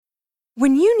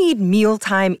When you need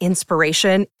mealtime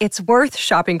inspiration, it's worth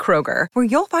shopping Kroger, where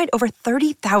you'll find over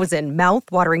 30,000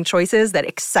 mouth-watering choices that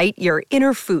excite your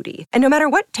inner foodie. And no matter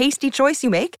what tasty choice you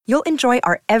make, you'll enjoy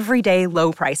our everyday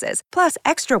low prices, plus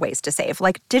extra ways to save,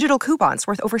 like digital coupons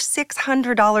worth over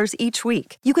 $600 each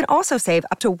week. You can also save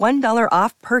up to $1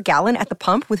 off per gallon at the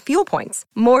pump with fuel points.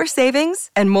 More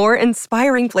savings and more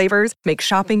inspiring flavors make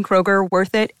shopping Kroger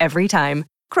worth it every time.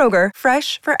 Kroger,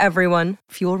 fresh for everyone.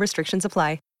 Fuel restrictions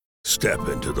apply. Step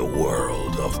into the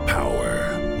world of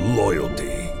power,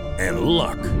 loyalty, and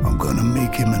luck. I'm gonna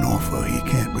make him an offer he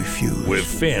can't refuse. With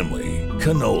family,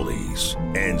 cannolis,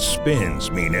 and spins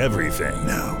mean everything.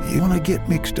 Now, you wanna get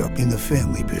mixed up in the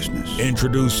family business.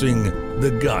 Introducing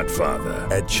The Godfather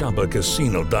at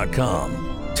ChumbaCasino.com.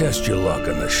 Test your luck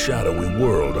in the shadowy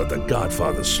world of The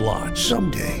Godfather slot.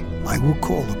 Someday, I will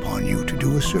call upon you to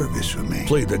do a service for me.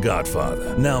 Play The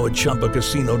Godfather, now at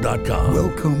ChumbaCasino.com.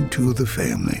 Welcome to the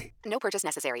family. No purchase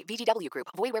necessary. VGW Group.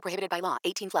 Void where prohibited by law.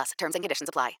 18 plus. Terms and conditions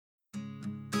apply.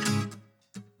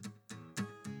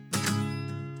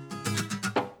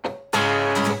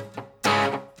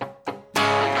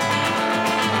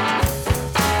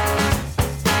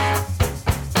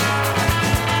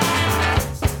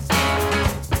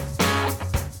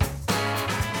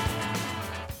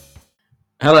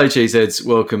 Hello, Cheeseheads.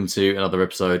 Welcome to another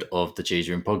episode of the Cheese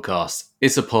Room Podcast.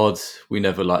 It's a pod we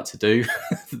never like to do,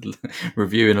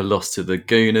 reviewing a loss to the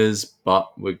Gooners,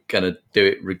 but we're going to do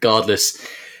it regardless.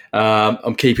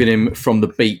 I'm keeping him from the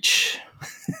beach.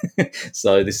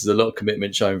 So this is a lot of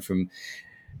commitment shown from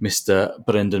Mr.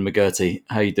 Brendan McGurty.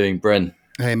 How you doing, Bren?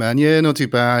 Hey man, yeah, not too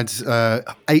bad. 8:30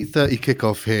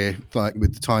 kickoff here, like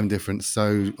with the time difference.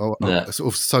 So sort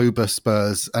of sober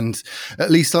Spurs, and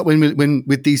at least like when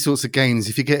with these sorts of games,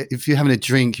 if you're having a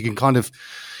drink, you can kind of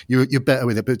you're better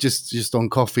with it. But just on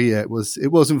coffee, yeah, it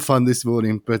wasn't fun this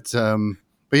morning. But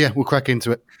yeah, we'll crack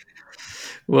into it.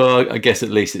 Well, I guess at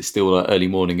least it's still early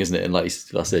morning, isn't it? And like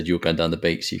I said, you're going down the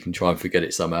beach, so you can try and forget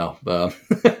it somehow. But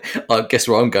I guess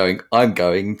where I'm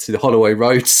going to the Holloway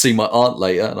Road to see my aunt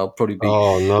later, and I'll probably be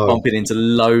bumping into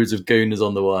loads of Gooners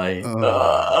on the way.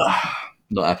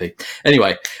 Not happy.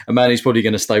 Anyway, a man who's probably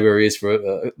going to stay where he is for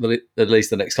at least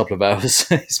the next couple of hours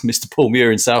is Mr. Paul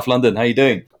Muir in South London. How you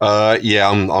doing? Yeah,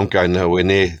 I'm going nowhere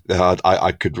near.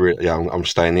 I could really. Yeah, I'm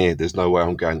staying here. There's no way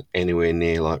I'm going anywhere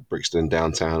near like Brixton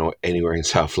downtown or anywhere in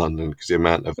South London because the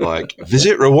amount of like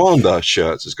visit Rwanda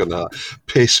shirts is going to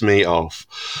piss me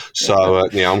off. So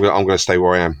yeah, I'm going to stay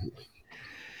where I am.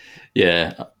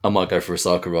 Yeah, I might go for a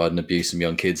cycle ride and abuse some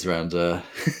young kids around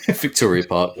Victoria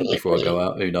Park before I go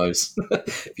out. Who knows?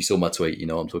 If you saw my tweet, you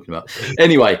know what I'm talking about.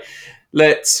 Anyway,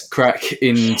 let's crack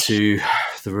into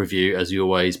the review, as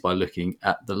always, by looking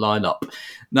at the lineup.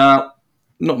 Now,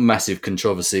 not massive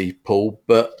controversy, Paul,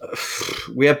 but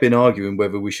we have been arguing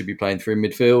whether we should be playing through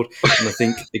midfield. And I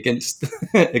think against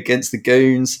the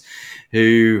Goons,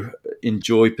 who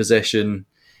enjoy possession,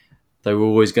 they were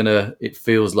always going to, it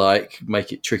feels like,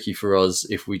 make it tricky for us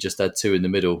if we just had two in the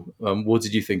middle. What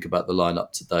did you think about the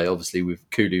lineup today? Obviously, with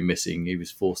Kulu missing, he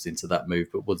was forced into that move.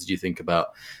 But what did you think about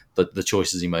the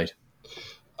choices he made?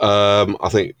 I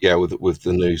think, yeah, with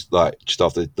the news, like just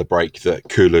after the break, that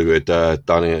Kulu had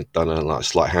done a like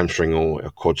slight hamstring or a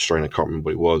quad strain, I can't remember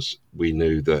what it was. We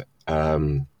knew that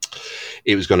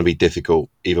it was going to be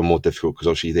difficult, even more difficult, because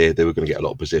obviously they were going to get a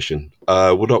lot of position.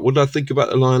 What did I think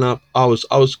about the lineup?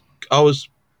 I was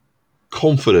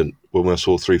confident when I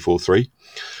saw 3-4-3.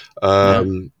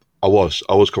 I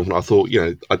was confident. I thought,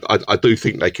 I do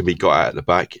think they can be got out at the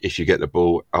back if you get the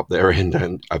ball up their end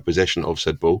and a possession of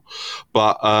said ball.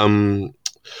 But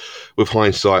with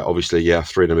hindsight, obviously, yeah,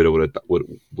 three in the middle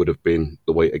would have been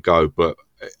the way to go. But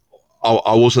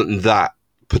I wasn't that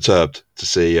perturbed to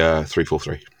see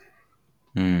 3-4-3.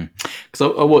 Because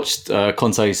I watched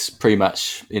Conte's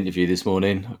pre-match interview this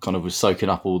morning. I kind of was soaking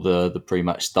up all the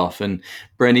pre-match stuff, and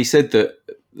Bren, he said that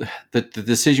the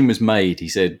decision was made, he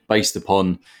said, based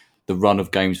upon the run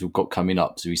of games we've got coming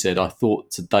up. So he said, I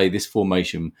thought today this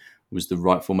formation was the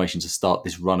right formation to start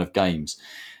this run of games.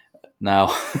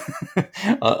 Now,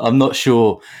 I'm not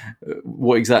sure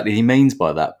what exactly he means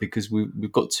by that, because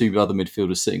we've got two other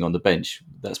midfielders sitting on the bench.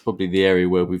 That's probably the area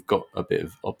where we've got a bit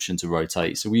of option to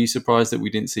rotate. So were you surprised that we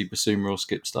didn't see Basuma or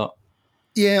Skip start?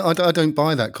 Yeah, I don't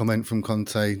buy that comment from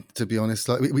Conte, to be honest.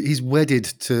 Like, he's wedded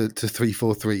to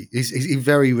 3-4-3. He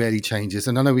very rarely changes.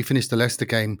 And I know we finished the Leicester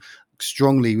game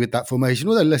strongly with that formation,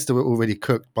 although Leicester were already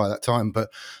cooked by that time. But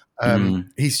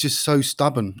he's just so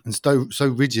stubborn and so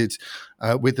rigid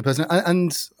with the person.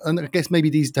 And I guess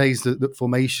maybe these days the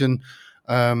formation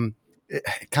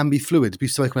it can be fluid.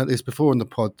 We've spoken about this before on the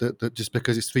pod, that just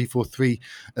because it's 3-4-3,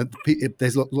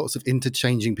 there's lots of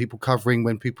interchanging, people covering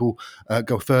when people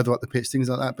go further up the pitch, things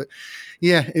like that. But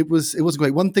yeah, it was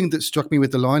great. One thing that struck me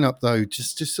with the lineup, though,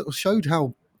 just sort of showed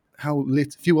how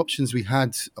few options we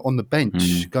had on the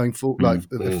bench going forward, like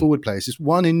the forward players. Just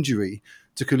one injury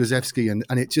to Kulusevski,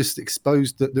 and it just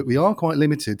exposed that we are quite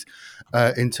limited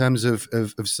in terms of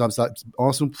subs. Like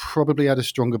Arsenal probably had a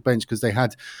stronger bench because they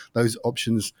had those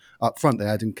options up front. They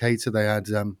had Nketiah, they had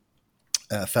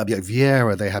Fabio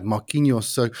Vieira, they had Marquinhos.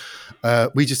 So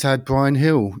we just had Bryan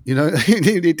Hill. You know,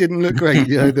 it didn't look great.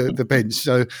 You know, the bench.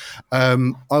 So I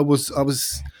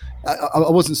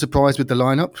wasn't surprised with the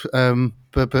lineup,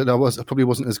 but I probably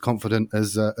wasn't as confident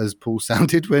as Paul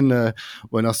sounded when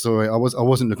I saw it. I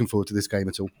wasn't looking forward to this game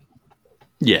at all.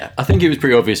 Yeah, I think it was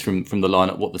pretty obvious from the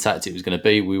lineup what the tactic was going to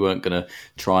be. We weren't going to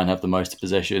try and have the most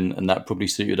possession, and that probably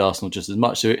suited Arsenal just as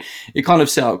much. So it kind of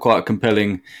set out quite a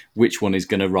compelling which one is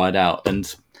going to ride out.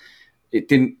 And it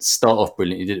didn't start off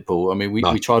brilliantly, did it, Paul? I mean,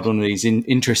 we tried one of these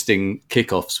interesting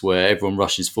kickoffs where everyone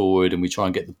rushes forward and we try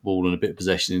and get the ball and a bit of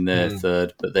possession in their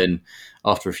third. But then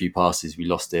after a few passes, we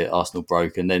lost it. Arsenal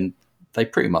broke. And then they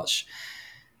pretty much...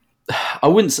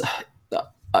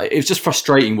 it was just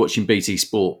frustrating watching BT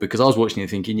Sport because I was watching it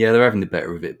thinking, yeah, they're having the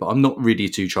better of it, but I'm not really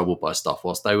too troubled by stuff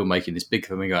whilst they were making this big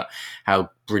thing about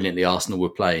how brilliantly Arsenal were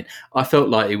playing. I felt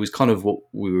like it was kind of what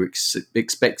we were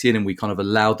expecting, and we kind of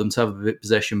allowed them to have a bit of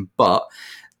possession, but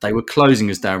they were closing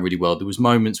us down really well. There was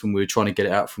moments when we were trying to get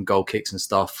it out from goal kicks and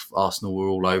stuff. Arsenal were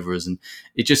all over us, and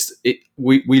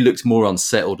we looked more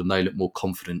unsettled and they looked more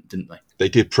confident, didn't they? They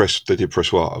did press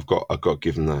well. I've got to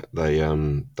give them that.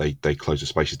 They closed the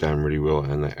spaces down really well,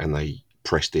 and they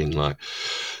pressed in like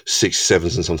 6,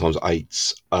 7s and sometimes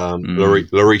 8s.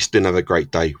 Lloris didn't have a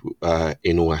great day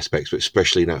in all aspects, but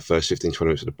especially in that first 15, 20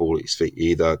 minutes of the ball at his feet.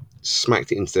 He either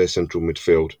smacked it into their central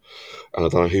midfield, and I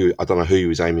don't know who he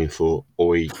was aiming for,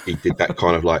 or he did that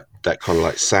kind of like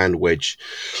sand wedge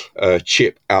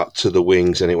chip out to the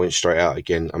wings, and it went straight out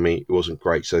again. I mean, it wasn't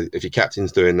great. So if your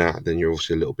captain's doing that, then you're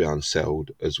obviously a little bit unsettled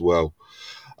as well.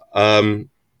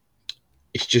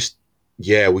 It's just,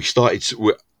 yeah,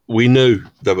 we knew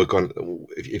they were going.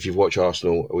 If you've watched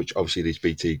Arsenal, which obviously these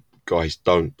BT guys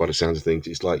don't, by the sounds of things,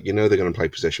 it's like, you know, they're going to play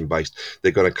possession based.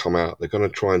 They're going to come out. They're going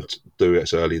to try and do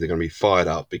it early. They're going to be fired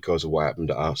up because of what happened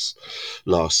to us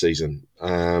last season,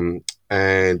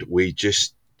 and we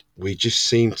just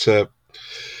seem to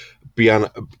be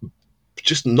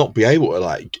just not be able to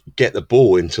like get the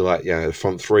ball into like, you know, the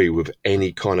front three with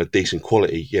any kind of decent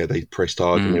quality. Yeah, they pressed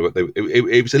hard, and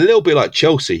it was a little bit like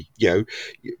Chelsea, you know,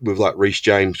 with like Reece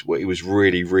James, where he was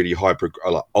really, really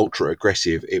ultra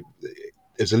aggressive.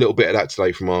 There's a little bit of that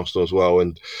today from Arsenal as well,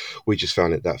 and we just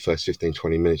found it that first 15,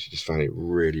 20 minutes. We just found it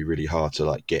really, really hard to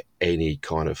like get any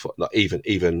kind of like even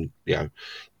you know,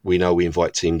 we know we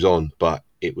invite teams on, but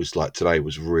it was like today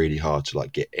was really hard to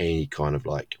like get any kind of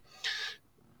like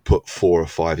put 4 or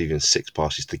 5, even 6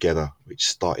 passes together, which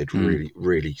started really,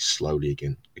 really slowly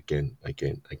again.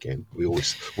 We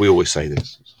always say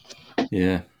this.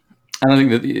 Yeah. And I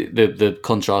think that the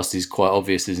contrast is quite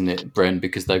obvious, isn't it, Bren?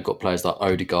 Because they've got players like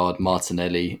Odegaard,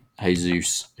 Martinelli,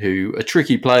 Jesus, who are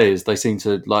tricky players. They seem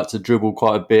to like to dribble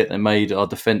quite a bit. They made our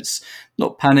defence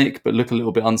not panic, but look a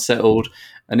little bit unsettled.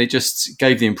 And it just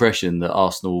gave the impression that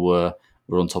Arsenal were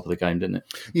on top of the game, didn't it?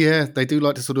 Yeah, they do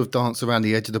like to sort of dance around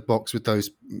the edge of the box with those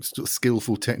sort of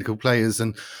skillful technical players,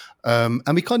 and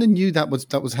we kind of knew that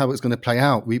was how it was going to play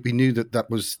out. We knew that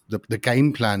was the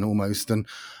game plan almost, and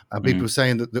people were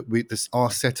saying that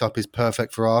our setup is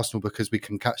perfect for Arsenal because we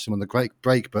can catch them on the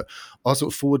break. But our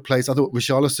sort of forward plays, I thought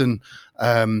Richarlison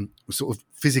sort of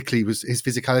physically his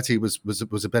physicality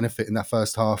was a benefit in that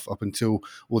first half up until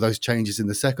all those changes in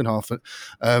the second half.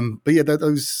 But yeah, there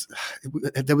was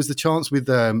the chance with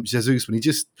Jesus when he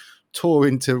just tore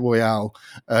into Royale,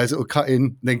 sort of cut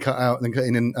in, then cut out, then cut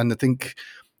in, and I think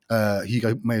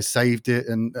Hugo may have saved it.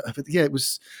 And but yeah, it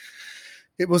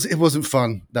wasn't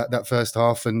fun that first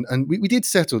half, and we did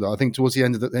settle though. I think towards the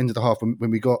end of the half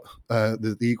when we got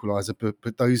the equaliser,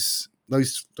 but those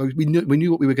we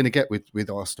knew what we were going to get with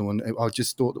Arsenal, and I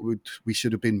just thought that we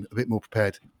should have been a bit more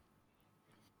prepared.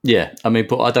 Yeah, I mean,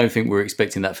 but I don't think we're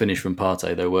expecting that finish from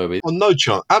Partey, though, were we? Oh, no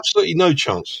chance. Absolutely no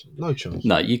chance. No chance.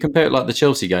 No, you compare it like the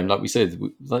Chelsea game, like we said,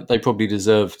 they probably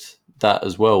deserved that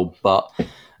as well, but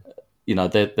you know,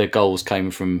 their goals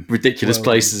came from ridiculous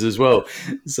places as well.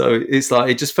 So it's like,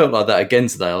 it just felt like that again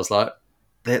today. I was like,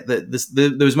 there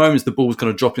was moments the ball was kind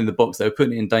of dropping in the box. They were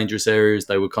putting it in dangerous areas.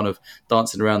 They were kind of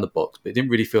dancing around the box, but it didn't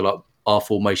really feel like our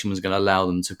formation was going to allow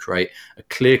them to create a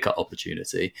clear-cut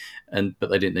opportunity. But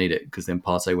they didn't need it because then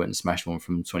Partey went and smashed one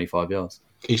from 25 yards.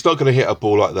 He's not going to hit a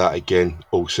ball like that again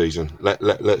all season.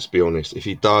 Let's be honest. If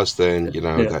he does, then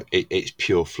that it's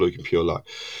pure fluke and pure luck.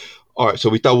 All right, so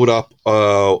we doubled up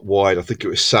wide. I think it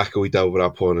was Saka we doubled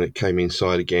up on, and it came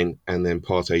inside again. And then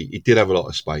Partey, he did have a lot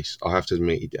of space, I have to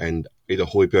admit. And either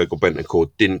Højbjerg or Bentancur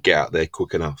didn't get out there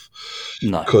quick enough.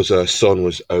 No. Because Son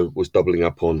was doubling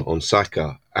up on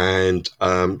Saka. And,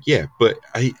 but,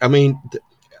 I mean,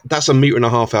 that's a metre and a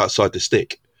half outside the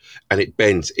stick, and it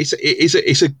bends.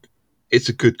 It's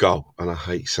a good goal, and I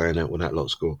hate saying that when that lot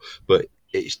score. But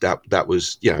it's that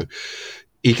was,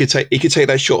 He could take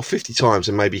that shot 50 times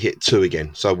and maybe hit 2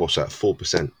 again. So what's that?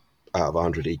 4% out of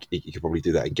 100. He could probably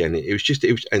do that again.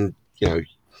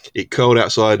 It curled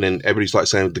outside, and then everybody's like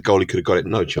saying the goalie could have got it.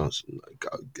 No chance.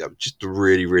 Just a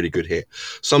really, really good hit.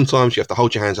 Sometimes you have to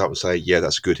hold your hands up and say, yeah,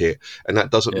 that's a good hit. And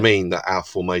that doesn't mean that our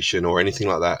formation or anything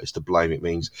like that is to blame. It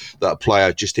means that a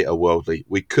player just hit a worldly.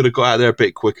 We could have got out there a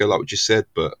bit quicker, like we just said,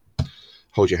 but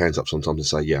hold your hands up sometimes and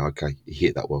say, yeah, okay, he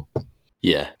hit that well.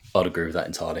 Yeah, I'd agree with that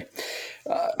entirely.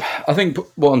 I think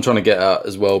what I'm trying to get at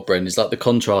as well, Bren, is like the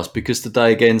contrast, because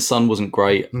today again, Son wasn't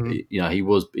great. Mm-hmm.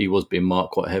 He was being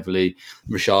marked quite heavily.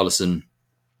 Richarlison,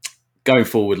 going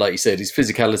forward, like you said, his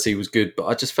physicality was good, but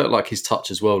I just felt like his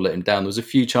touch as well let him down. There was a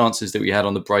few chances that we had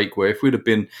on the break where if we'd have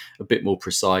been a bit more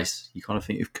precise, you kind of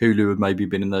think if Kulu had maybe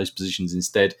been in those positions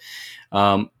instead,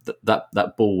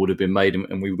 that ball would have been made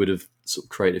and we would have sort of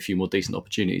created a few more decent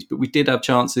opportunities. But we did have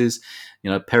chances.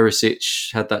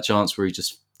 Perisic had that chance where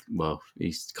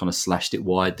he kind of slashed it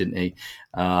wide, didn't he?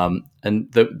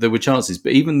 And there were chances,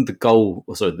 but even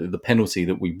the penalty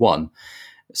that we won,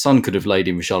 Son could have laid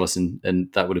in Richarlison, and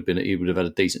he would have had a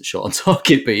decent shot on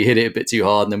target, but he hit it a bit too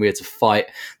hard, and then we had to fight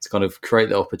to kind of create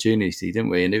the opportunity, didn't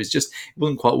we? And it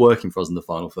wasn't quite working for us in the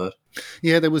final third.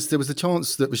 Yeah, there was a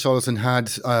chance that Richarlison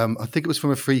had. I think it was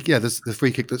from a free. Yeah, there's the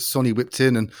free kick that Sonny whipped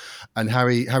in, and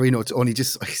Harry knocked it on. He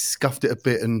scuffed it a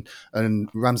bit, and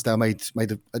Ramsdale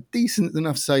made a decent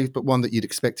enough save, but one that you'd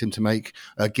expect him to make,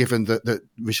 given that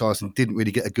Richarlison didn't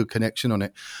really get a good connection on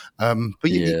it.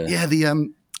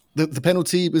 The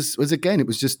penalty was again, it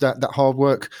was just that hard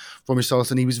work from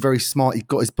Richarlison. He was very smart. He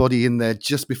got his body in there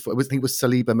just before. I think it was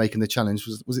Saliba making the challenge.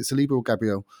 Was it Saliba or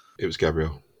Gabriel? It was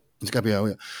Gabriel. It's Gabriel,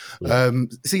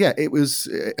 yeah. It was.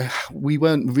 We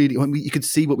weren't really. You could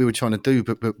see what we were trying to do,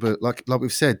 but like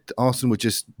we've said, Arsenal were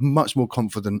just much more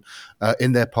confident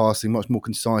in their passing, much more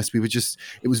concise. It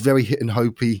was very hit and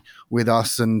hopey with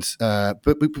us, and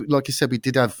but like you said, we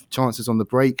did have chances on the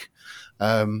break.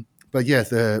 But yeah,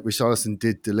 the Richarlison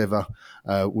did deliver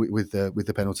with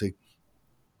the penalty.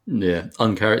 Yeah,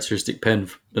 uncharacteristic pen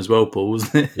as well, Paul,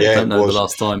 wasn't it? Yeah, I don't know the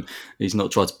last time he's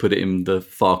not tried to put it in the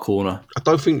far corner. I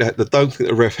don't think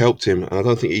the ref helped him, and I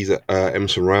don't think he's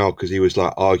Emerson Royal, because he was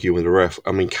like arguing with the ref.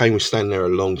 I mean, Kane was standing there a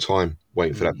long time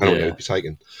waiting for that penalty to be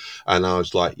taken, and I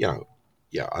was like,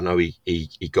 I know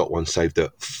he got one saved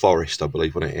at Forest, I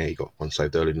believe, when he got one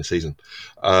saved early in the season.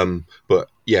 But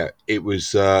yeah, it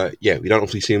was, we don't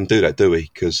often see him do that, do we?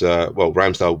 Because,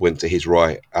 Ramsdale went to his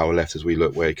right, our left, as we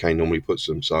look where Kane normally puts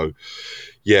them. So,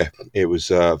 yeah, it was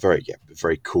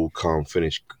very cool, calm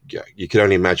finish. Yeah, you can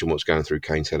only imagine what's going through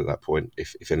Kane's head at that point.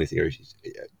 If anything,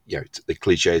 the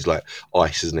cliche is like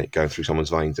ice, isn't it, going through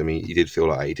someone's veins? I mean, he did feel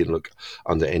like he didn't look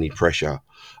under any pressure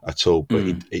at all.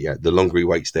 But the longer he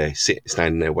waits there,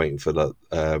 standing there waiting for the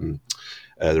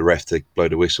ref to blow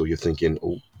the whistle, you're thinking,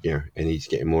 and he's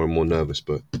getting more and more nervous.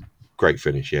 But great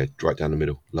finish, right down the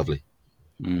middle, lovely.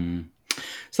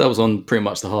 So that was on pretty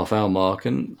much the half-hour mark,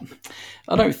 and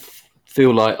I don't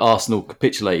feel like Arsenal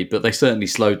capitulated, but they certainly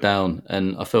slowed down,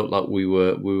 and I felt like we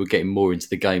were getting more into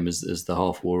the game as the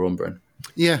half wore on, Bren.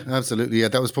 Yeah, absolutely. Yeah,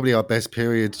 that was probably our best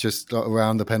period, just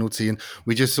around the penalty, and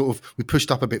we just we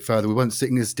pushed up a bit further. We weren't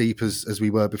sitting as deep as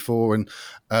we were before, and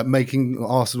making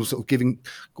Arsenal sort of giving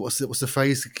what's the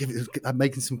phrase?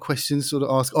 Making some questions, sort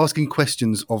of asking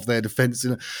questions of their defence.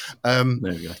 There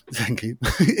you go. Thank you.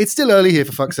 It's still early here,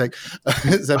 for fuck's sake.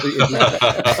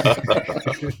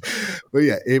 But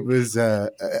yeah, it was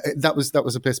that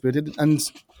was a best period, and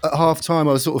at half time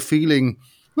I was sort of feeling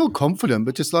not confident,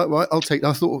 but just like, right, I'll take.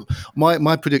 I thought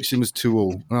my prediction was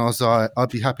 2-2, and I was like, I'd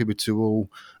be happy with 2-2.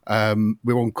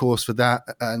 We're on course for that,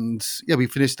 and yeah, we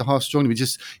finished the half strongly.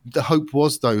 The hope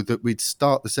was though that we'd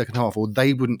start the second half, or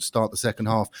they wouldn't start the second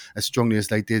half as strongly as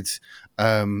they did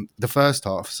the first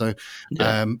half. So,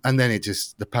 and then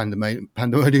the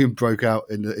pandemonium broke out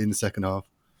in the second half.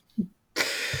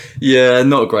 Yeah,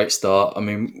 not a great start. I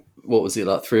mean, what was it,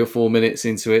 like 3 or 4 minutes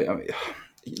into it? I mean,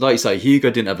 like you say, Hugo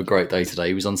didn't have a great day today.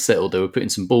 He was unsettled. They were putting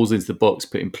some balls into the box,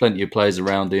 putting plenty of players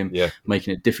around him,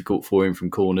 making it difficult for him from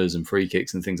corners and free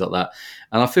kicks and things like that.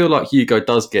 And I feel like Hugo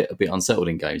does get a bit unsettled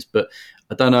in games, but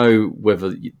I don't know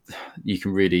whether you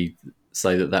can really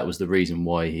say that was the reason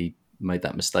why he made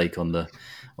that mistake on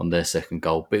their second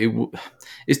goal. But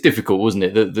it's difficult, wasn't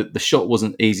it? The shot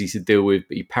wasn't easy to deal with,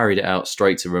 but he parried it out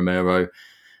straight to Romero.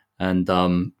 And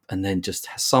then just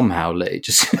somehow let it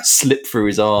just slip through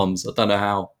his arms. I don't know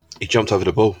how. He jumped over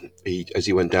the ball. As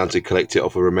he went down to collect it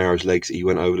off of Romero's legs, he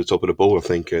went over the top of the ball, I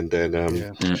think, and then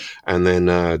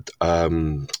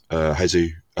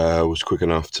Jesus was quick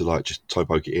enough to just toe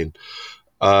poke it in.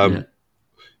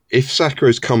 If Saka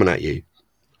is coming at you,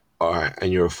 all right,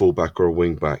 and you're a fullback or a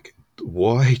wing back,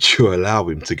 why do you allow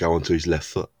him to go onto his left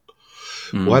foot?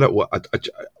 Why don't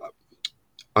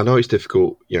I know it's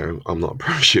difficult, I'm not a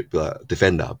Premiership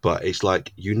defender, but it's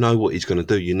like, you know what he's going to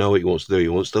do. You know what he wants to do. He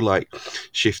wants to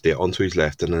shift it onto his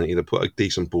left and then either put a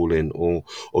decent ball in or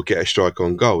get a strike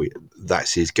on goal.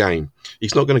 That's his game.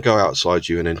 He's not going to go outside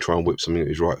you and then try and whip something with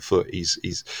his right foot. He's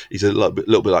a little bit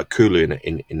like Kulu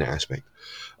in that aspect.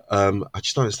 I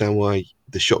just don't understand why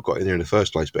the shot got in there in the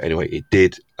first place. But anyway, it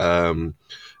did.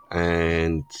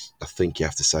 And I think you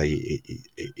have to say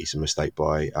it's a mistake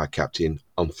by our captain,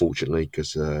 unfortunately,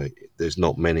 because there's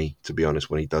not many, to be honest,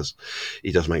 when he does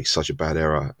make such a bad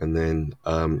error. And then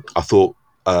I thought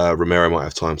Romero might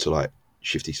have time to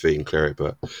shift his feet and clear it,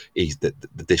 but the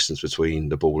distance between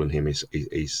the ball and him is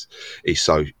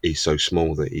so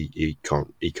small that he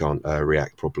can't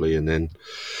react properly. And then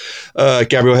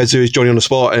Gabriel Jesus is Johnny on the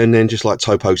spot, and then just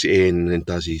toe pokes it in, and then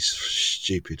does his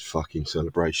stupid fucking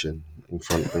celebration in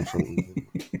front of him.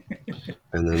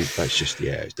 And then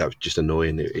that was just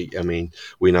annoying. I mean,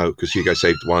 we know because Hugo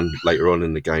saved one later on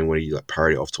in the game when he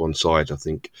parried it off to one side. I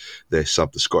think their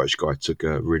sub, the Scottish guy, took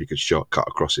a really good shot, cut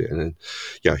across it, and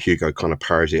then Hugo kind of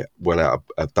parries it well out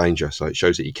of danger. So it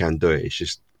shows that he can do it.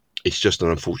 It's just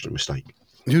an unfortunate mistake.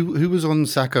 Who was on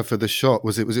Saka for the shot?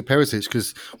 Was it Perisic?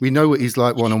 Because we know what he's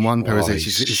like one-on-one.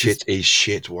 Perisic, he's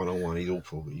shit one-on-one. He's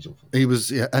awful. He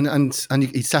was, and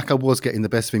Saka was getting the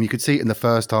best of him. You could see it in the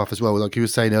first half as well. Like you were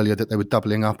saying earlier, that they were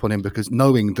doubling up on him because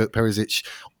knowing that Perisic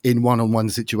in one-on-one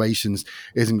situations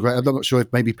isn't great. I'm not sure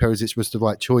if maybe Perisic was the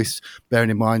right choice,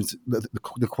 bearing in mind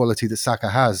the quality that Saka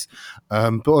has.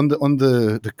 But on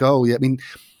the goal, I mean.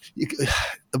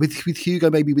 With Hugo,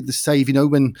 maybe with the save,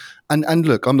 when and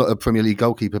look, I'm not a Premier League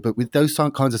goalkeeper, but with those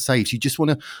kinds of saves, you just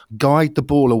want to guide the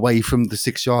ball away from the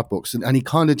 6-yard box, and he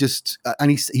kind of just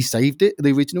he saved it,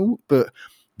 the original, but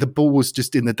the ball was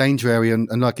just in the danger area,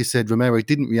 and like I said, Romero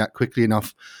didn't react quickly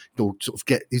enough, or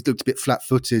he looked a bit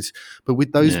flat-footed. But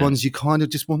with those ones, you kind of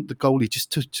just want the goalie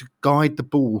just to guide the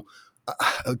ball.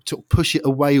 To push it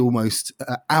away almost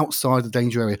outside the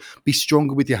danger area. Be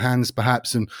stronger with your hands,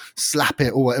 perhaps, and slap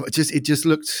it or whatever. It just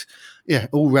looked,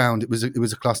 all round. It was a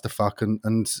clusterfuck,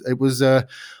 and it was. I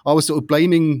was sort of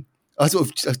blaming. I sort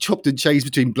of chopped and changed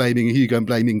between blaming Hugo and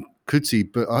blaming Kudzi,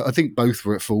 but I think both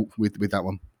were at fault with that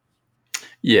one.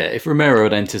 Yeah, if Romero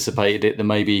had anticipated it, then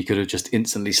maybe he could have just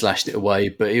instantly slashed it away.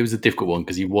 But it was a difficult one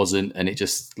because he wasn't, and it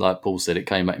just, like Paul said, it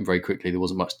came at him very quickly. There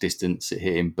wasn't much distance, it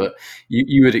hit him. But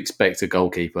you would expect a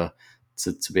goalkeeper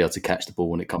to be able to catch the ball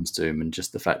when it comes to him, and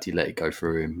just the fact he let it go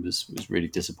through him was really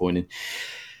disappointing.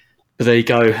 But there you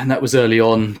go, and that was early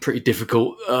on, pretty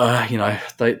difficult.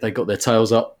 They got their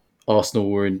tails up. Arsenal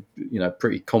were in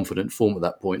pretty confident form at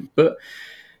that point. But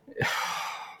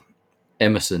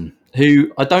Emerson,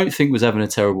 who I don't think was having a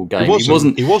terrible game. He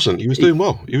wasn't. He was doing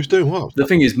well. The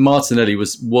thing is, Martinelli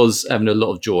was having a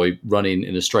lot of joy running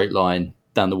in a straight line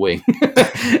down the wing,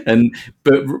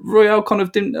 but Royale kind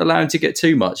of didn't allow him to get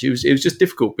too much. It was just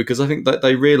difficult because I think that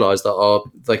they realised that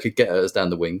they could get us down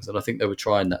the wings, and I think they were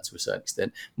trying that to a certain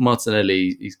extent.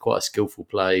 Martinelli, he's quite a skillful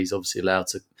player. He's obviously allowed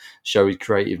to show his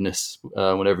creativeness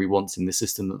whenever he wants in the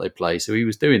system that they play. So he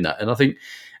was doing that, and I think.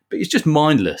 But it's just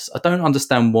mindless. I don't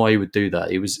understand why he would do that.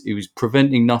 He was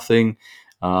preventing nothing.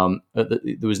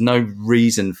 There was no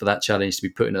reason for that challenge to be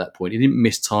put in at that point. He didn't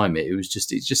mistime it.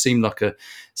 It just seemed like a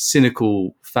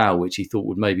cynical foul, which he thought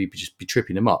would maybe just be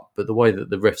tripping him up. But the way that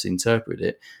the refs interpreted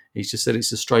it, he just said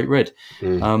it's a straight red.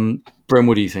 Bren,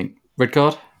 what do you think? Red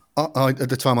card? At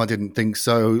the time, I didn't think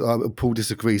so. Paul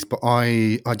disagrees, but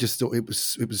I just thought it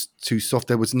was too soft.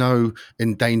 There was no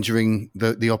endangering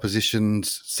the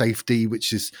opposition's safety,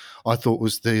 which is I thought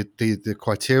was the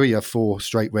criteria for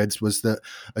straight reds, was that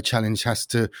a challenge has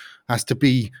to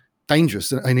be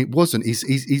dangerous, and it wasn't.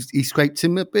 He scraped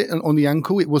him a bit on the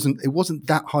ankle. It wasn't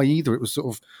that high either. It was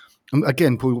sort of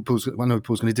Again, I know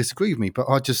Paul's going to disagree with me, but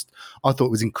I thought it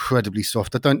was incredibly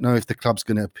soft. I don't know if the club's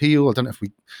going to appeal. I don't know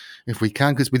if we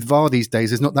can, because with VAR these days,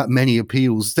 there's not that many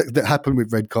appeals that happen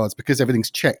with red cards because everything's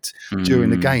checked during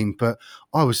the game. But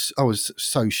I was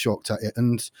so shocked at it,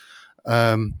 and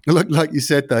like you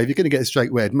said, though, if you're going to get a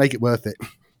straight red, make it worth it.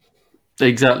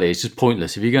 Exactly, it's just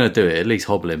pointless. If you're going to do it, at least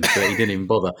hobble him. But he didn't even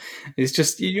bother. It's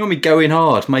just, you want me going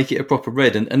hard, make it a proper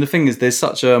red. And the thing is, there's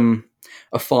such a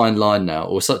fine line now,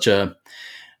 or such a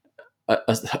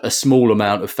small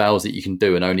amount of fouls that you can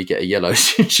do and only get a yellow.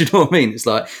 Do you know what I mean? It's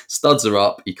like studs are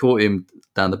up. He caught him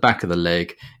down the back of the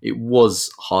leg. It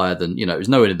was higher than, it was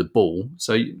nowhere near the ball.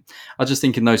 So I just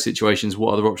think in those situations,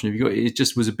 what other option have you got? It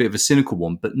just was a bit of a cynical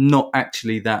one, but not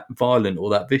actually that violent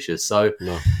or that vicious. So.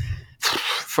 No.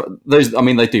 Those,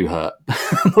 they do hurt.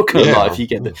 I'm not going to lie. If you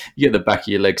get the back of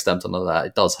your leg stamped on like that,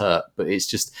 it does hurt. But it's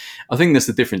just, I think that's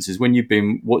the difference. Is when you've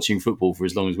been watching football for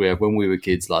as long as we have. When we were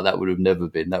kids, like that would have never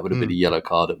been. That would have been a yellow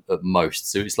card at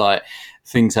most. So it's like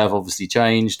things have obviously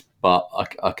changed, but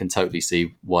I can totally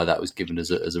see why that was given as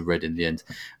a red in the end.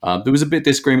 There was a bit of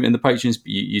disagreement in the patrons,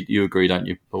 but you agree, don't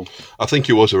you, Paul? I think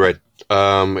it was a red.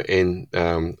 I don't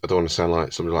want to sound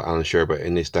like somebody like Alan Shearer, but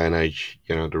in this day and age,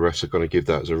 the refs are going to give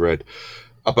that as a red.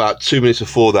 About 2 minutes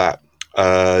before that,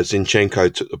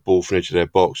 Zinchenko took the ball from the edge of their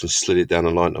box and slid it down the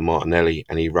line to Martinelli,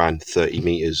 and he ran 30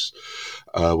 metres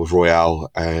with Royale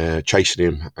chasing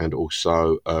him, and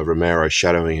also Romero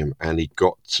shadowing him, and he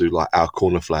got to like our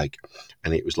corner flag,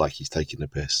 and it was like he's taking the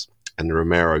piss. And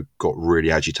Romero got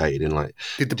really agitated and like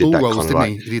did the ball rolls, didn't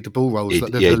he? He did the ball rolls, the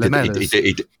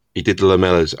lamellas. He did the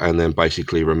lamellas, and then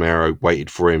basically Romero waited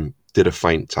for him. Did a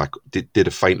feint tackle, did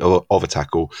a feint of a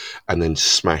tackle, and then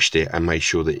smashed it and made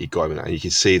sure that he got him. And you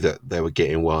can see that they were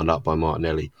getting wound up by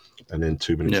Martinelli. And then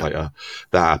 2 minutes later,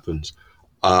 that happens.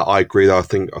 I agree. Though I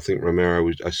think Romero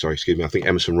was. I think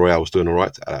Emerson Royale was doing all right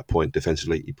at that point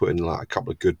defensively. He put in like a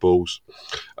couple of good balls.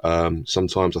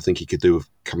 Sometimes I think he could do with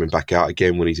coming back out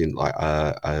again when he's in like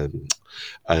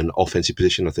an offensive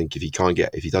position. I think if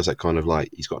he does that kind of like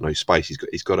he's got no space,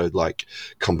 he's got to like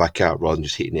come back out rather than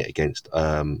just hitting it against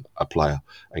a player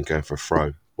and going for a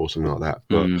throw or something like that.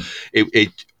 But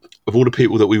it of all the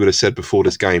people that we would have said before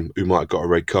this game who might have got a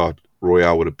red card,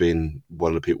 Royale would have been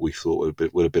one of the people we thought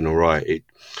would have been all right.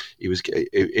 It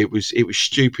was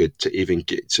stupid to even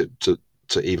get to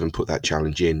even put that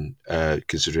challenge in,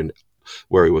 considering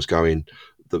where he was going,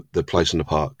 the place in the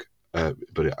park.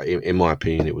 But in my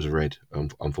opinion, it was a red.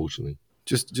 Unfortunately.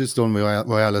 Just on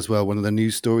Royale as well. One of the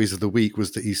news stories of the week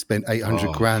was that he spent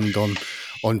 800 grand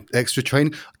on extra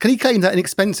training. Can he claim that in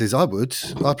expenses? I would.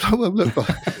 Look, do you know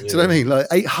what I mean? Like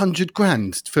 800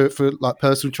 grand for like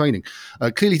personal training.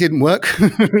 Clearly didn't work.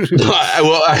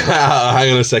 Well,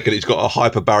 hang on a second. He's got a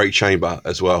hyperbaric chamber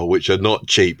as well, which are not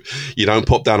cheap. You don't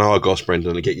pop down Argos,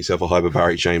 Brendan, and get yourself a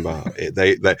hyperbaric chamber.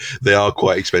 They are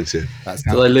quite expensive.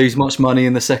 Do they lose much money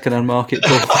in the second-hand market,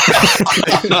 Paul?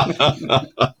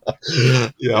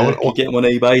 You get them on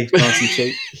eBay, nice and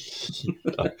cheap.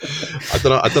 I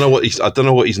don't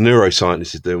know what his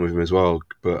neuroscientist is doing with him as well,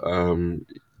 but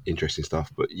interesting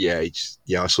stuff. But I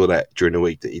saw that during the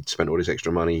week that he'd spent all this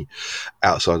extra money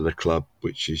outside of the club,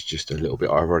 which is just a little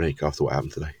bit ironic after what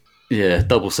happened today. Yeah,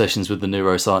 double sessions with the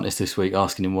neuroscientist this week,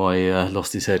 asking him why he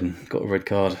lost his head and got a red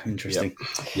card. Interesting.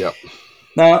 Yep.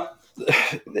 Now,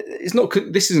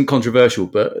 this isn't controversial,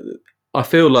 but I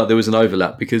feel like there was an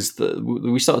overlap because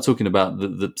we started talking about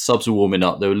the subs were warming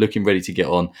up. They were looking ready to get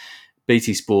on.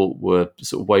 BT Sport were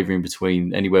sort of wavering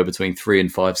anywhere between 3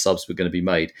 and 5 subs were going to be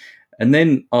made. And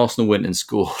then Arsenal went and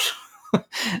scored.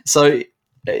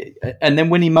 And then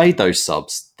when he made those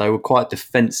subs, they were quite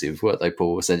defensive, weren't they,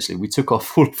 Paul, essentially? We took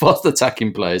off all of our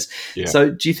attacking players. Yeah. So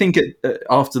do you think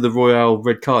after the Royale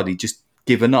red card, he'd just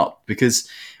given up? Because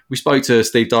we spoke to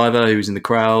Steve Diver, who was in the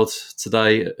crowd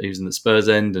today. He was in the Spurs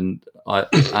end, and I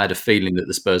had a feeling that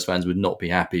the Spurs fans would not be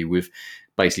happy with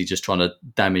basically just trying to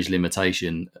damage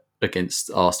limitation against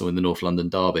Arsenal in the North London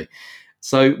derby.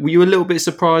 So were you a little bit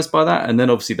surprised by that? And then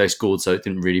obviously they scored, so it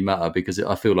didn't really matter because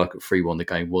I feel like at 3-1 the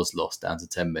game was lost down to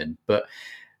 10 men. But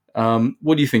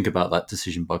what do you think about that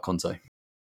decision by Conte?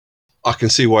 I can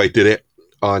see why he did it.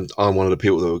 I'm one of the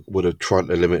people that would have tried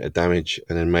to limit the damage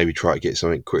and then maybe try to get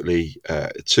something quickly.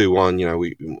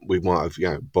 2-1, we might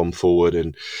have bombed forward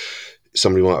and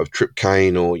somebody might have tripped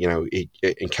Kane or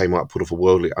and Kane might have put off a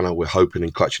worldly. I know we're hoping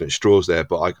and clutching at straws there,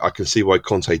 but I can see why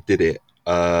Conte did it.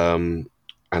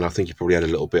 And I think he probably had a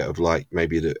little bit of like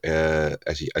maybe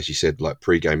as you said, like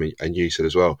pre-game, and you said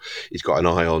as well, he's got an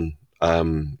eye on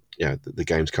the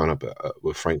games coming up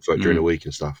with Frankfurt during the week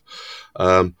and stuff.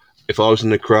 If I was in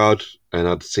the crowd and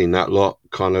I'd seen that lot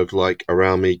kind of like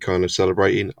around me kind of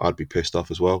celebrating, I'd be pissed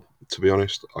off as well. to be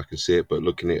honest. I can see it, but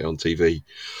looking at it on TV,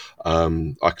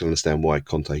 I can understand why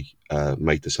Conte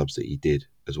made the subs that he did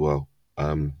as well. Yeah.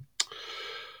 I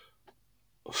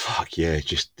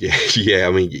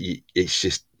mean,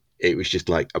 it was just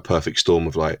like a perfect storm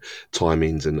of like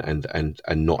timings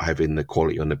and not having the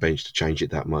quality on the bench to change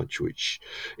it that much, which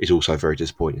is also very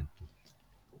disappointing.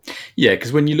 Yeah,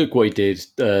 because when you look what he did,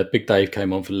 Big Dave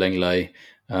came on for Lenglet.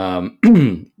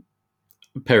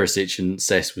 Perisic and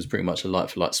Cesc was pretty much a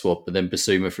like-for-like swap, but then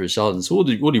Basuma for Richarlison. So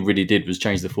all he really did was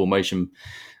change the formation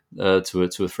to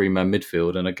a three-man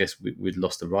midfield, and I guess we'd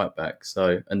lost the right back.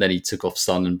 So, and then he took off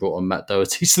Son and brought on Matt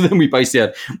Doherty. So then we basically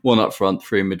had one up front,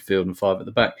 three in midfield, and five at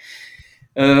the back.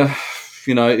 I'm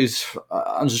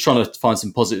just trying to find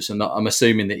some positives, and I'm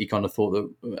assuming that he kind of thought that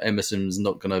Emerson's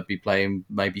not going to be playing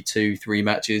maybe 2-3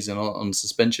 matches and on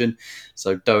suspension,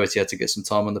 so Doherty had to get some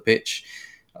time on the pitch.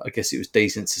 I guess it was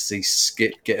decent to see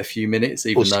Skip get a few minutes,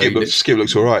 even though Skip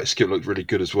looks all right. Skip looked really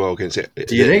good as well against it.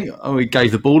 Do you think? Oh, he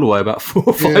gave the ball away about 4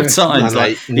 or 5 times.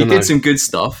 He did some good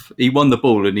stuff. He won the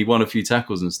ball and he won a few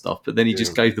tackles and stuff, but then he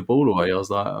just gave the ball away. I was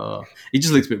like, oh. He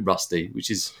just looks a bit rusty, which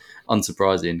is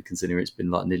unsurprising considering it's been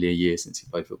like nearly a year since he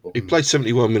played football. He played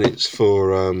 71 minutes for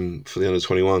the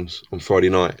under-21s on Friday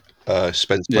night.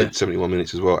 Spence played 71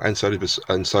 minutes as well, and so did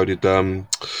Ryan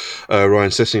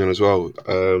Sessegnon as well.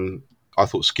 I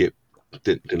thought Skip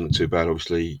didn't look too bad.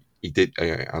 Obviously, he did.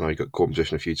 I know he got caught in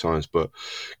possession a few times, but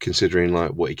considering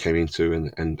like what he came into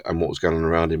and what was going on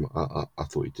around him, I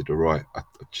thought he did all right. I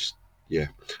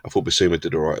thought Basuma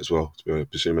did all right as well. To be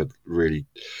honest, Basuma really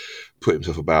put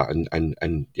himself about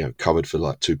and covered for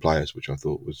like 2 players, which I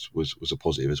thought was a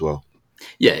positive as well.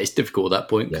 Yeah, it's difficult at that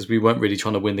point because we weren't really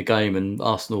trying to win the game, and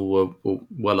Arsenal were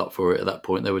well up for it at that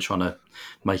point. They were trying to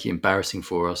make it embarrassing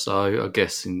for us. So I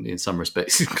guess in some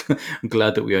respects, I'm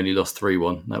glad that we only lost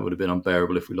 3-1. That would have been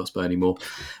unbearable if we lost by any more.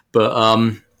 But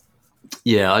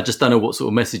I just don't know what sort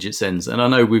of message it sends. And I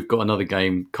know we've got another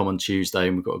game come on Tuesday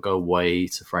and we've got to go away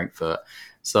to Frankfurt.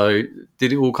 So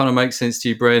did it all kind of make sense to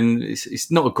you, Bren? It's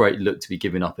not a great look to be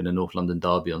giving up in a North London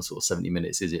derby on sort of 70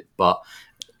 minutes, is it? But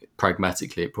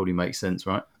pragmatically, it probably makes sense,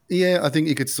 right? Yeah, I think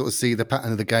you could sort of see the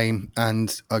pattern of the game,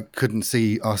 and I couldn't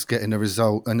see us getting a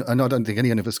result. And I don't think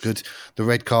any of us could. The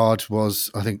red card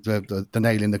was, I think, the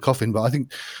nail in the coffin, but I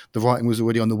think the writing was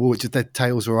already on the wall. It's just their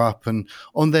tails were up. And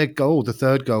on their goal, the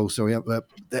third goal,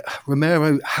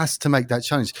 Romero has to make that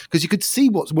challenge because you could see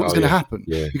what was going to happen.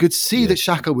 Yeah. You could see that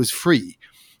Xhaka was free.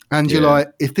 And you're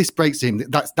like, if this breaks him,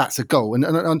 that's a goal.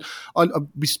 And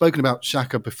we've spoken about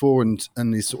Xhaka before and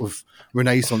his sort of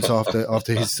renaissance after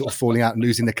his sort of falling out and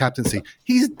losing the captaincy.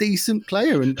 He's a decent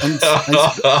player, and so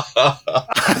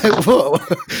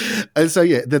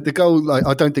the goal. Like,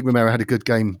 I don't think Romero had a good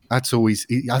game at all. He was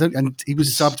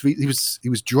subbed. He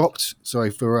was dropped.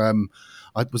 Sorry for.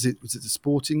 Was it the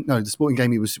Sporting? No, the Sporting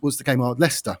game. What's the game?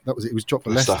 Leicester. That was it. He was dropped for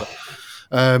Leicester.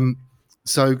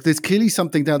 So there's clearly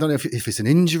something there. I don't know if it's an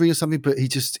injury or something, but he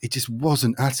just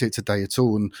wasn't at it today at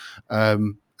all. And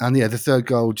the third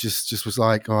goal just was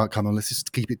like, all right, come on, let's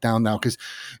just keep it down now because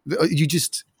you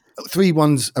just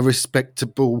 3-1's a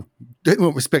respectable.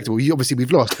 Not respectable. Obviously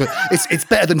we've lost, but it's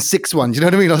better than 6-1. You know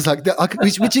what I mean? I was like,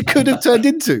 which it could have turned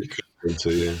into.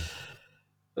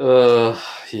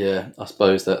 Yeah, I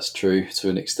suppose that's true to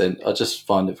an extent. I just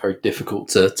find it very difficult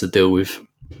to deal with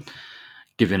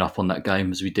giving up on that game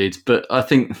as we did. But I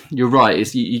think you're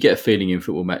right. You get a feeling in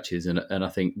football matches, and I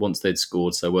think once they'd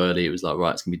scored so early, it was like,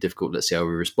 right, it's going to be difficult. Let's see how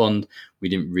we respond. We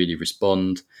didn't really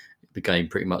respond. The game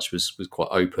pretty much was quite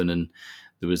open, and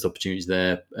there was opportunities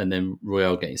there. And then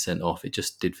Royale getting sent off, it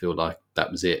just did feel like that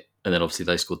was it. And then obviously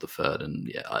they scored the third,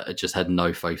 and I just had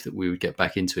no faith that we would get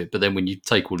back into it. But then when you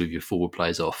take all of your forward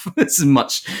players off, it's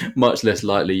much less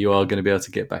likely you are going to be able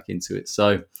to get back into it.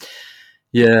 So,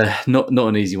 yeah, not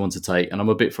an easy one to take, and I'm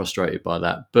a bit frustrated by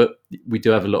that. But we do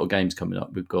have a lot of games coming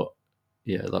up. We've got,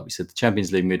 like we said, the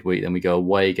Champions League midweek, then we go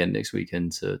away again next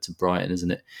weekend to Brighton,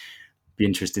 isn't it? Be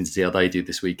interesting to see how they do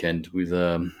this weekend with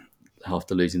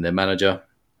after losing their manager.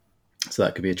 So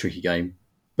that could be a tricky game.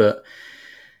 But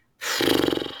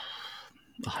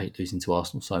I hate losing to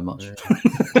Arsenal so much.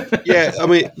 Yeah, I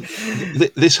mean,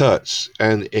 this hurts,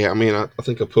 and I mean, I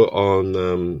think I put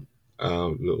on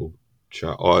little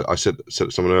chat. I said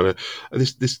to someone earlier,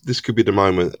 this could be the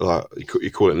moment, like you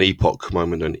call it an epoch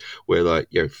moment, and where like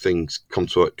things come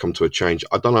to a change.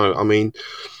 I don't know. I mean,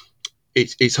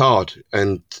 it's hard,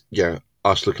 and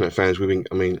us looking at fans,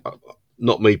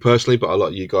 not me personally, but a lot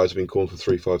of you guys have been calling for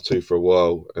 3-5-2 for a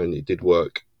while, and it did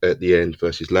work at the end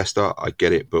versus Leicester. I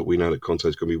get it, but we know that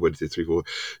Conte's going to be wedded to 3-4.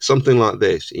 Something like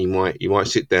this, he might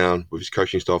sit down with his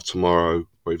coaching staff tomorrow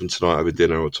or even tonight over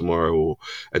dinner or tomorrow,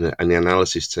 and the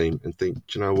analysis team, and think,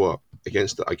 do you know what?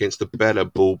 Against the better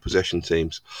ball possession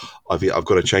teams, I've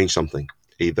got to change something.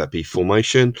 Either that be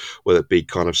formation, whether it be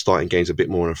kind of starting games a bit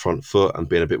more on the front foot and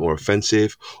being a bit more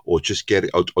offensive, or just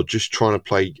or just trying to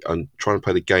play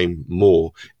the game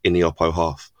more in the oppo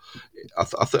half.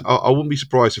 I wouldn't be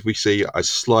surprised if we see a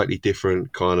slightly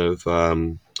different kind of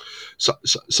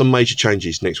some major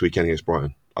changes next weekend against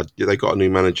Brighton. They got a new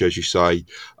manager, as you say,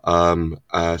 so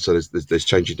there's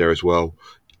changes there as well.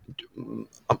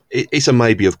 It's a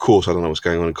maybe, of course. I don't know what's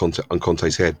going on in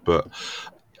Conte's head, but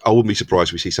I wouldn't be surprised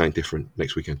if we see something different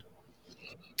next weekend.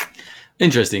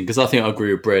 Interesting, because I think I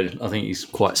agree with Brad. I think he's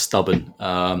quite stubborn,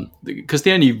 because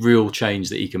the only real change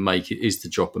that he can make is to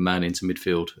drop a man into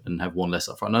midfield and have one less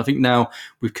up front. And I think now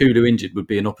with Kulu injured would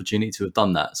be an opportunity to have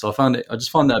done that. So I just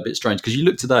find that a bit strange, because you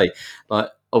look today, like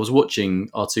I was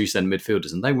watching our two centre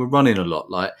midfielders and they were running a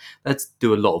lot. Like, let's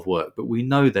do a lot of work, but we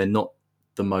know they're not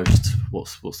the most,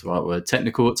 what's the right word,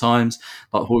 technical at times.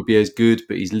 Like Højbjerg is good,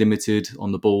 but he's limited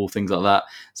on the ball, things like that.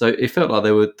 So it felt like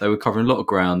they were covering a lot of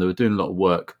ground, they were doing a lot of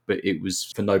work, but it was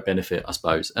for no benefit, I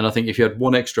suppose. And I think if you had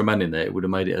one extra man in there, it would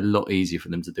have made it a lot easier for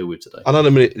them to deal with today. I know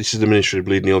this is administrative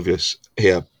bleeding obvious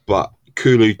here, but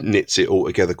Kulu knits it all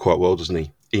together quite well, doesn't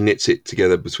he? He knits it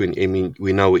together between. I mean,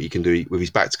 we know what he can do with his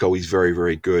back to goal. He's very,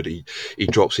 very good. He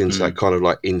drops into that kind of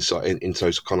like inside, into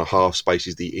those kind of half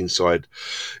spaces, the inside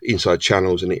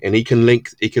channels, and he can link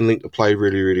the play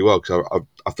really, really well. Because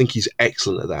I think he's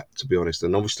excellent at that, to be honest.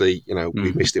 And obviously,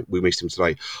 we missed him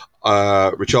today.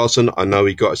 Richarlison, I know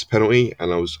he got us a penalty,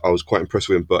 and I was quite impressed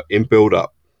with him. But in build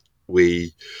up,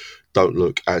 we don't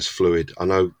look as fluid. I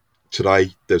know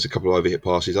today there's a couple of overhit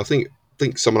passes. I think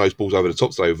some of those balls over the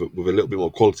top today with a little bit more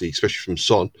quality, especially from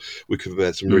Son, we could have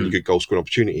had some really good goal scoring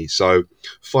opportunities. So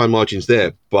fine margins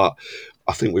there, but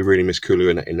I think we really missed Kulu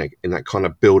in that kind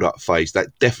of build up phase. That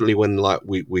definitely when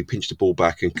we pinched the ball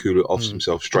back and Kulu offs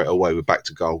himself straight away, we're back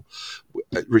to goal.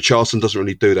 Richarlison doesn't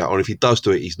really do that, or if he does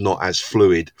do it, he's not as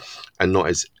fluid and not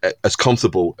as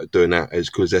comfortable at doing that as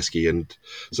Kulusevski, and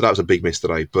so that was a big miss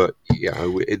today. But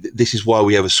this is why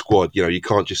we have a squad. You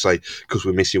can't just say because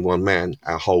we're missing one man,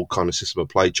 our whole kind of system of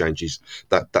play changes.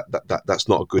 That's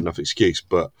not a good enough excuse.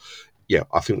 But yeah,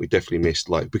 I think we definitely missed,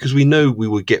 because we knew we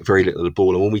would get very little of the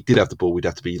ball, and when we did have the ball, we'd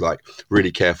have to be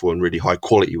really careful and really high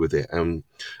quality with it, and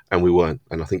we weren't.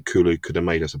 And I think Kulu could have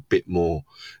made us a bit more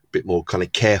kind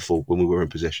of careful when we were in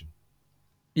possession.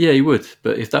 Yeah, he would,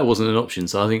 but if that wasn't an option,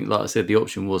 so I think, like I said, the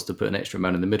option was to put an extra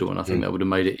man in the middle, and I think that would have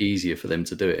made it easier for them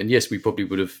to do it. And yes, we probably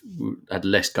would have had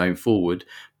less going forward,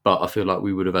 but I feel like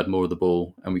we would have had more of the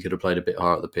ball and we could have played a bit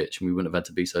higher up the pitch and we wouldn't have had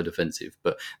to be so defensive.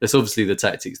 But that's obviously the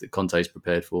tactics that Conte's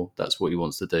prepared for. That's what he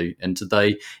wants to do. And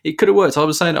today, it could have worked. I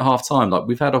was saying at half time,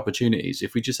 we've had opportunities.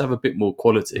 If we just have a bit more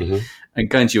quality, and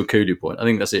going to your Kulu point, I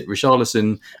think that's it.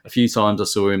 Richarlison, a few times I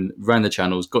saw him, ran the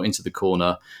channels, got into the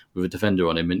corner with a defender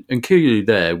on him, and Kulu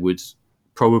there would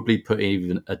probably put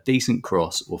even a decent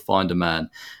cross or find a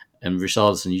man. And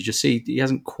Richarlison, you just see he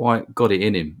hasn't quite got it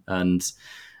in him. And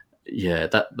yeah,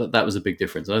 that was a big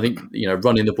difference. And I think,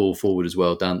 running the ball forward as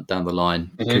well down the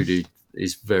line, Kulu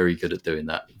is very good at doing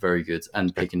that, very good,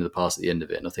 and picking the pass at the end of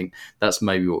it. And I think that's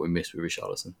maybe what we missed with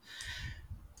Richarlison.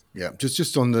 Yeah,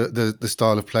 just on the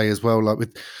style of play as well.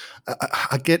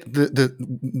 I get the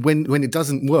when it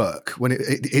doesn't work, when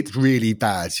it's really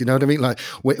bad. You know what I mean?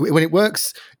 When it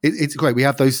works, it's great. We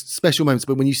have those special moments,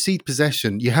 but when you cede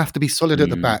possession, you have to be solid at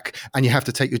the back, and you have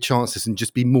to take your chances and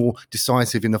just be more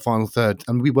decisive in the final third.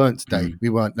 And we weren't today. We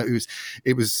weren't.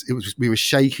 It was. We were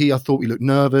shaky. I thought we looked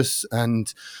nervous,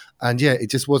 and yeah, it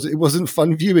just wasn't. It wasn't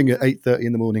fun viewing at 8:30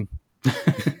 in the morning.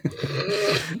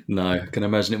 No, I can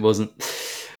imagine it wasn't.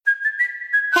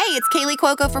 Hey, it's Kaylee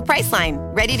Cuoco for Priceline.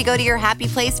 Ready to go to your happy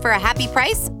place for a happy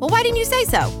price? Well, why didn't you say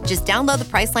so? Just download the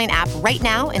Priceline app right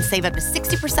now and save up to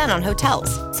 60% on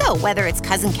hotels. So whether it's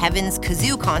Cousin Kevin's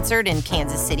Kazoo Concert in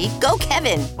Kansas City, go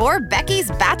Kevin, or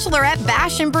Becky's Bachelorette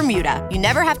Bash in Bermuda, you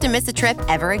never have to miss a trip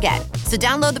ever again. So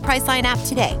download the Priceline app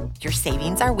today. Your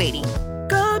savings are waiting.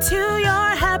 Go to your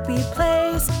happy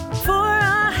place for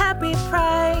a happy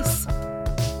price.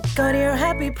 Go to your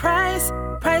happy price,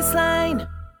 Priceline.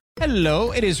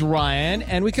 Hello, it is Ryan,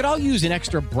 and we could all use an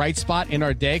extra bright spot in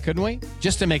our day, couldn't we?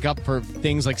 Just to make up for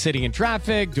things like sitting in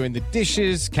traffic, doing the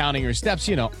dishes, counting your steps,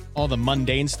 all the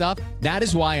mundane stuff. That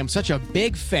is why I'm such a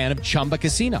big fan of Chumba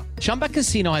Casino. Chumba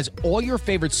Casino has all your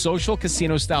favorite social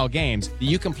casino-style games that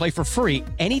you can play for free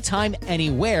anytime,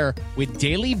 anywhere with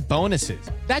daily bonuses.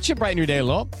 That should brighten your day a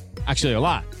little. Actually, a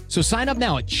lot. So sign up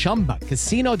now at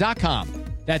ChumbaCasino.com.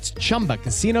 That's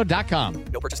ChumbaCasino.com.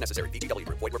 No purchase necessary. VGW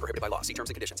Group. Void where prohibited by law. See terms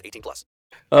and conditions. 18+.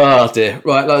 Oh dear.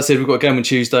 Right, like I said, we've got a game on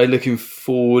Tuesday. Looking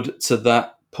forward to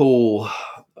that. Paul,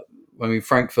 I mean,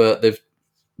 Frankfurt, they've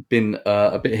been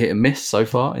a bit hit and miss so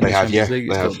far in the Champions League,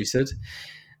 it's got to be said.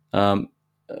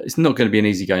 It's not going to be an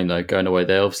easy game, though, going away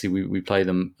there. Obviously, we play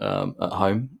them at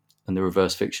home, and the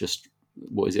reverse fixture,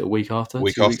 what is it, a week after?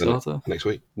 Next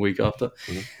week. Week after.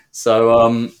 Mm-hmm.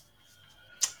 So,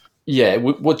 yeah,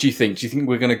 what do you think? Do you think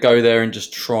we're going to go there and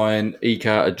just try and eke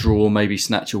out a draw, maybe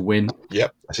snatch a win?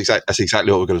 Yep, that's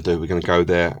exactly what we're going to do. We're going to go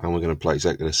there and we're going to play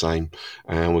exactly the same,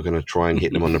 and we're going to try and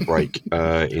hit them on the break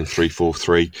in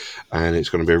 3-4-3, and it's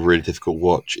going to be a really difficult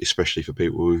watch, especially for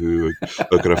people who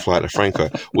are going to fly to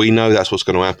Frankfurt. We know that's what's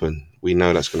going to happen.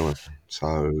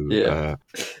 So, yeah.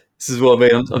 This is what I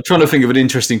mean. I'm trying to think of an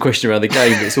interesting question around the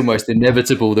game, but it's almost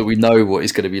inevitable that we know what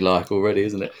it's going to be like already,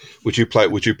 isn't it? Would you play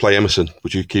Emerson?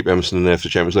 Would you keep Emerson in there for the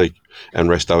Champions League and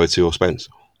rest Doherty or Spence?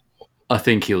 I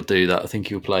think he'll do that. I think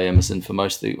he'll play Emerson for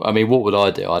most of the... I mean, what would I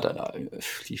do? I don't know.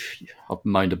 I've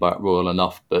moaned about Royal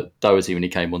enough, but Doherty, when he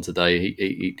came on today,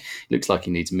 he looks like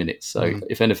he needs minutes. So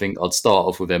if anything, I'd start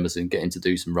off with Emerson, get him to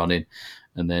do some running,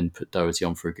 and then put Doherty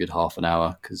on for a good half an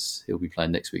hour because he'll be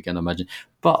playing next weekend, I imagine.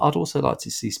 But I'd also like to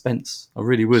see Spence. I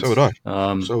really would. So would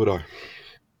I.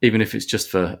 Even if it's just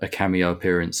for a cameo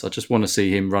appearance. I just want to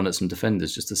see him run at some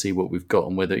defenders just to see what we've got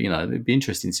and whether, it'd be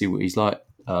interesting to see what he's like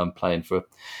playing for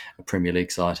a Premier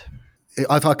League side.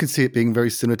 I could see it being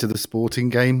very similar to the Sporting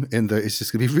game in that it's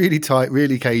just going to be really tight,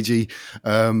 really cagey.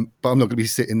 But I'm not going to be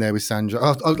sitting there with Sandra.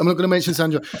 I'm not going to mention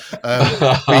Sandra.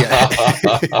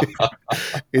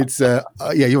 It's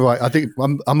you're right. I think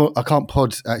I can't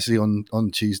pod actually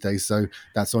on Tuesday, so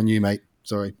that's on you, mate.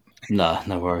 Sorry. No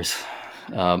worries.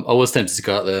 I was tempted to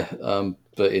go out there,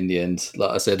 but in the end,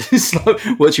 like I said, it's like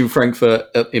watching Frankfurt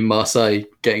in Marseille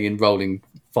getting in rolling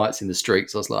fights in the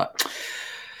streets. I was like,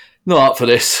 not up for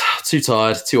this. Too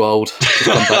tired, too old. Just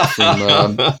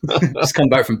come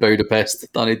back from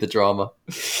Budapest. Don't need the drama.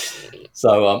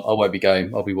 So I won't be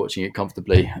going. I'll be watching it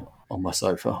comfortably on my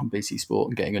sofa on BT Sport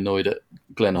and getting annoyed at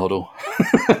Glenn Hoddle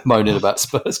moaning about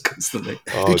Spurs constantly.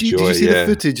 Did you see the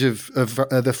footage of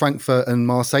the Frankfurt and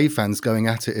Marseille fans going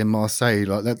at it in Marseille?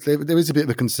 Like there is a bit of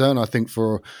a concern, I think,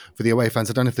 for the away fans.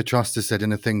 I don't know if the trust has said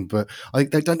anything, but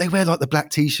they wear like the black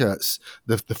t-shirts,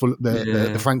 the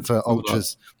Frankfurt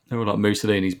ultras. They're all like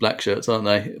Mussolini's black shirts, aren't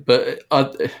they? But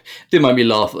it did make me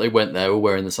laugh that they went there all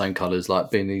wearing the same colours,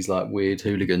 like being these like weird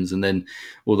hooligans, and then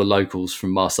all the locals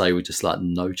from Marseille were just like,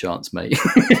 no chance, mate.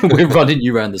 We're running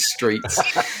you around the streets.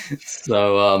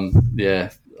 So, I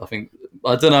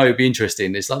don't know, it'd be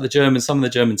interesting. It's like some of the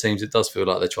German teams, it does feel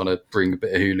like they're trying to bring a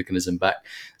bit of hooliganism back.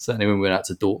 Certainly when we went out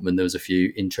to Dortmund, there was a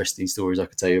few interesting stories I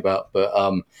could tell you about. But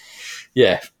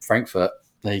Frankfurt,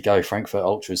 there you go, Frankfurt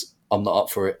Ultras. I'm not up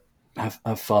for it.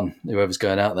 Have fun, whoever's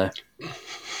going out there.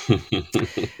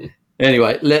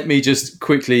 Anyway, let me just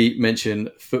quickly mention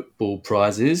football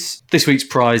prizes. This week's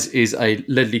prize is a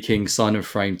Ledley King sign and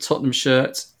frame Tottenham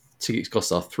shirt. Tickets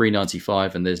cost are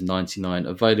 $3.95 and there's 99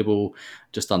 available.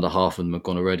 Just under half of them have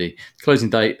gone already. Closing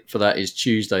date for that is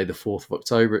Tuesday, the 4th of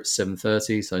October at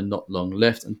 7:30, so not long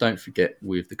left. And don't forget,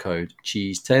 with the code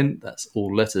CHEESE10, that's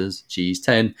all letters,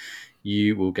 CHEESE10,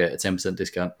 you will get a 10%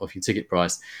 discount off your ticket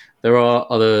price. There are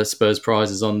other Spurs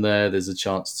prizes on there. There's a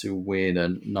chance to win a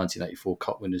 1984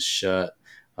 Cup Winners shirt,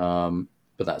 but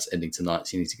that's ending tonight,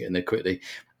 so you need to get in there quickly.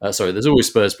 There's always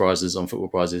Spurs prizes on Football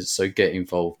Prizes, so get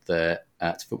involved there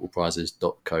at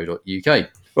footballprizes.co.uk.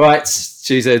 Right,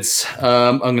 cheeseheads.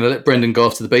 I'm going to let Brendan go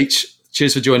off to the beach.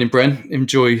 Cheers for joining, Bren.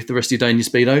 Enjoy the rest of your day in your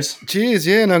Speedos. Cheers,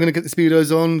 yeah. Now I'm going to get the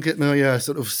Speedos on, get my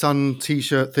sort of sun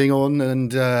T-shirt thing on,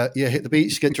 and hit the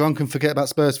beach, get drunk, and forget about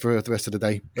Spurs for the rest of the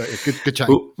day. But good chat.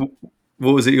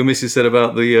 What was it your missus said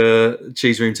about the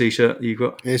cheese room T-shirt you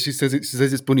got? Yeah, she says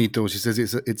it's bonito. She says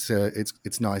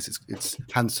it's nice. It's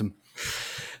handsome.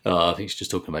 Oh, I think she's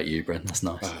just talking about you, Bren. That's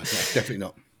nice. No, definitely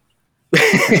not.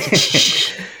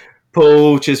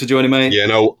 Paul, cheers for joining, mate. Yeah,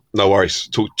 no worries.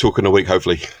 Talk in a week,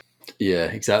 hopefully. Yeah,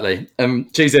 exactly.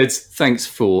 Cheeseheads, thanks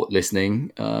for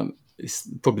listening. It's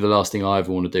probably the last thing I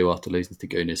ever want to do after losing to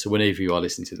Gooners. So whenever you are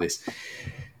listening to this,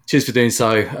 cheers for doing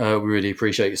so. We really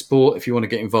appreciate your support. If you want to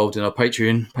get involved in our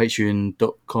Patreon,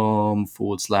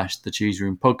 patreon.com/The Cheese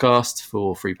Room Podcast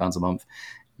for £3 a month.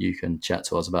 You can chat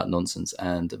to us about nonsense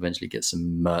and eventually get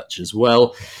some merch as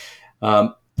well.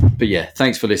 But yeah,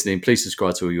 thanks for listening. Please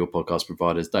subscribe to all your podcast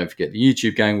providers. Don't forget the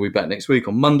YouTube gang. We'll be back next week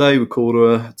on Monday with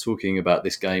Cordua talking about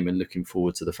this game and looking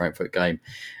forward to the Frankfurt game.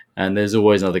 And there's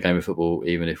always another game of football,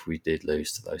 even if we did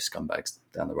lose to those scumbags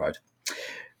down the road.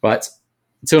 Right,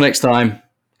 until next time,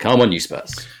 come on you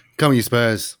Spurs. Come on you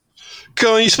Spurs.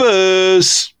 Go on, you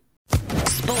Spurs!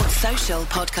 Sports Social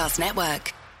Podcast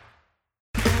Network.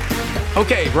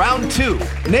 Okay, round 2.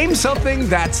 Name something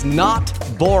that's not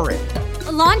boring.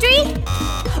 A laundry?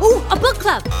 Ooh, a book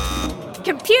club.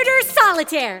 Computer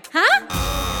solitaire, huh?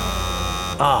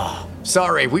 Ah, oh,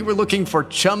 sorry, we were looking for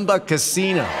Chumba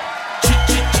Casino.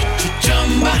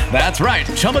 That's right,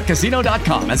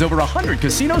 ChumbaCasino.com has over 100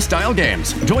 casino-style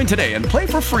games. Join today and play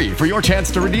for free for your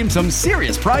chance to redeem some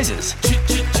serious prizes.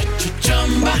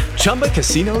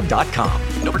 ChumbaCasino.com.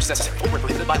 No purchase necessary. Void where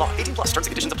prohibited by law. 18+ terms and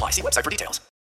conditions apply. See website for details.